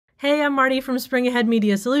Hey, I'm Marty from Spring Ahead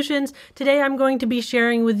Media Solutions. Today I'm going to be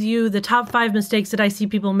sharing with you the top 5 mistakes that I see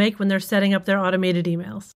people make when they're setting up their automated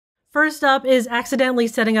emails. First up is accidentally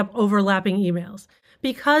setting up overlapping emails.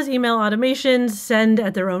 Because email automations send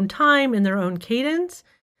at their own time in their own cadence,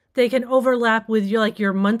 they can overlap with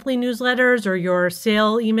your monthly newsletters or your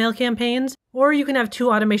sale email campaigns, or you can have 2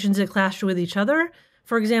 automations that clash with each other.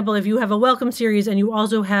 For example, if you have a welcome series and you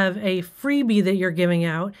also have a freebie that you're giving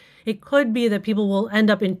out, it could be that people will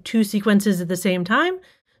end up in 2 sequences at the same time.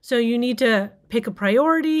 So you need to pick a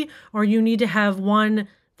priority, or you need to have one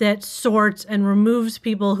that sorts and removes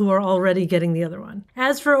people who are already getting the other one.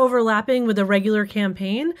 As for overlapping with a regular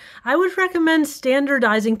campaign, I would recommend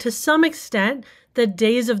standardizing to some extent the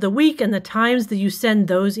days of the week and the times that you send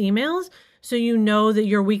those emails. So you know that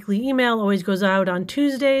your weekly email always goes out on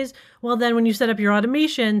Tuesdays. Well, then when you set up your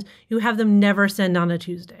automations, you have them never send on a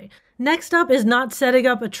Tuesday. Next up is not setting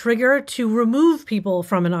up a trigger to remove people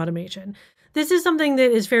from an automation. This is something that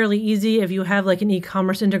is fairly easy if you have like an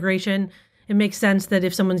e-commerce integration. It makes sense that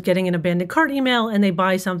if someone's getting an abandoned cart email and they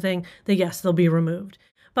buy something, that yes, they'll be removed.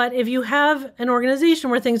 But if you have an organization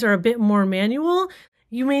where things are a bit more manual,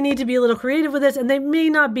 you may need to be a little creative with this, and they may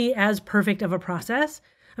not be as perfect of a process.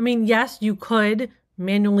 I mean, yes, you could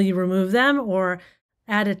manually remove them or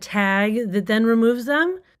add a tag that then removes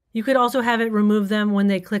them. You could also have it remove them when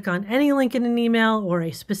they click on any link in an email or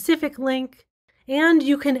a specific link. And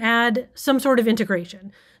you can add some sort of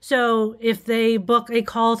integration. So if they book a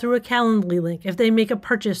call through a Calendly link, if they make a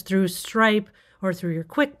purchase through Stripe or through your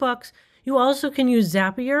QuickBooks, you also can use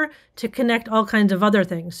Zapier to connect all kinds of other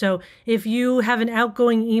things. So if you have an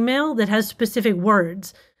outgoing email that has specific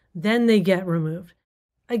words, then they get removed.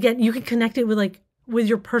 Again, you can connect it with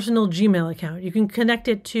your personal Gmail account. You can connect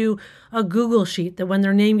it to a Google Sheet that when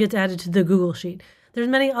their name gets added to the Google Sheet. There's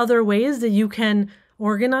many other ways that you can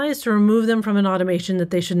organize to remove them from an automation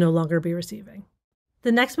that they should no longer be receiving.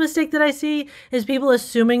 The next mistake that I see is people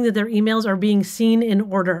assuming that their emails are being seen in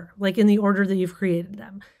order, like in the order that you've created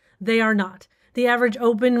them. They are not. The average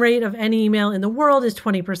open rate of any email in the world is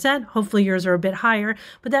 20%. Hopefully yours are a bit higher,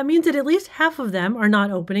 but that means that at least half of them are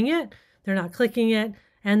not opening it, they're not clicking it,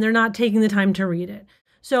 and they're not taking the time to read it.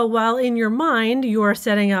 So while in your mind, you are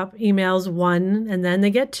setting up emails 1, and then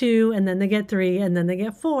they get 2, and then they get 3, and then they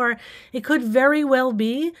get 4, it could very well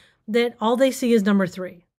be that all they see is number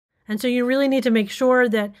 3. And so you really need to make sure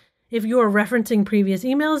that if you are referencing previous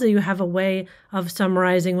emails, that you have a way of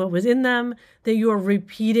summarizing what was in them, that you are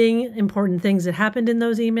repeating important things that happened in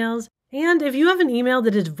those emails. And if you have an email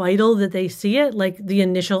that is vital that they see it, like the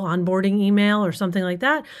initial onboarding email or something like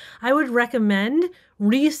that, I would recommend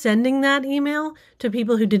resending that email to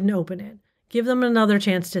people who didn't open it. Give them another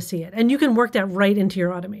chance to see it. And you can work that right into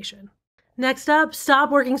your automation. Next up, stop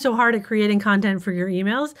working so hard at creating content for your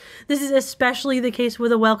emails. This is especially the case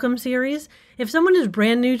with a welcome series. If someone is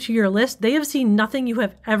brand new to your list, they have seen nothing you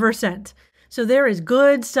have ever sent. So there is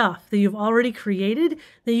good stuff that you've already created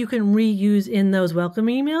that you can reuse in those welcome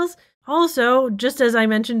emails. Also, just as I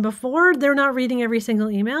mentioned before, they're not reading every single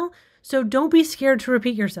email, so don't be scared to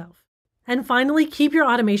repeat yourself. And finally, keep your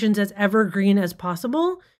automations as evergreen as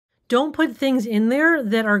possible. Don't put things in there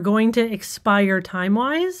that are going to expire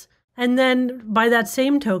time-wise. And then by that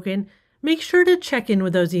same token, make sure to check in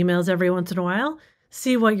with those emails every once in a while,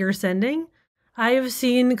 see what you're sending. I have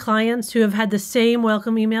seen clients who have had the same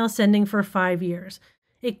welcome email sending for 5 years.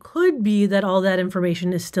 It could be that all that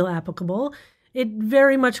information is still applicable. It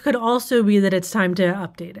very much could also be that it's time to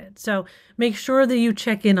update it. So make sure that you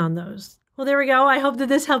check in on those. Well, there we go. I hope that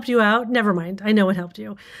this helped you out. Never mind. I know it helped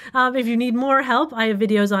you. If you need more help, I have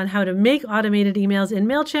videos on how to make automated emails in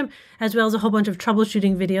MailChimp, as well as a whole bunch of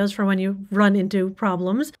troubleshooting videos for when you run into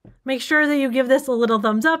problems. Make sure that you give this a little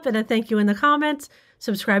thumbs up and a thank you in the comments.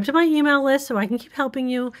 Subscribe to my email list so I can keep helping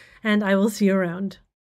you, and I will see you around.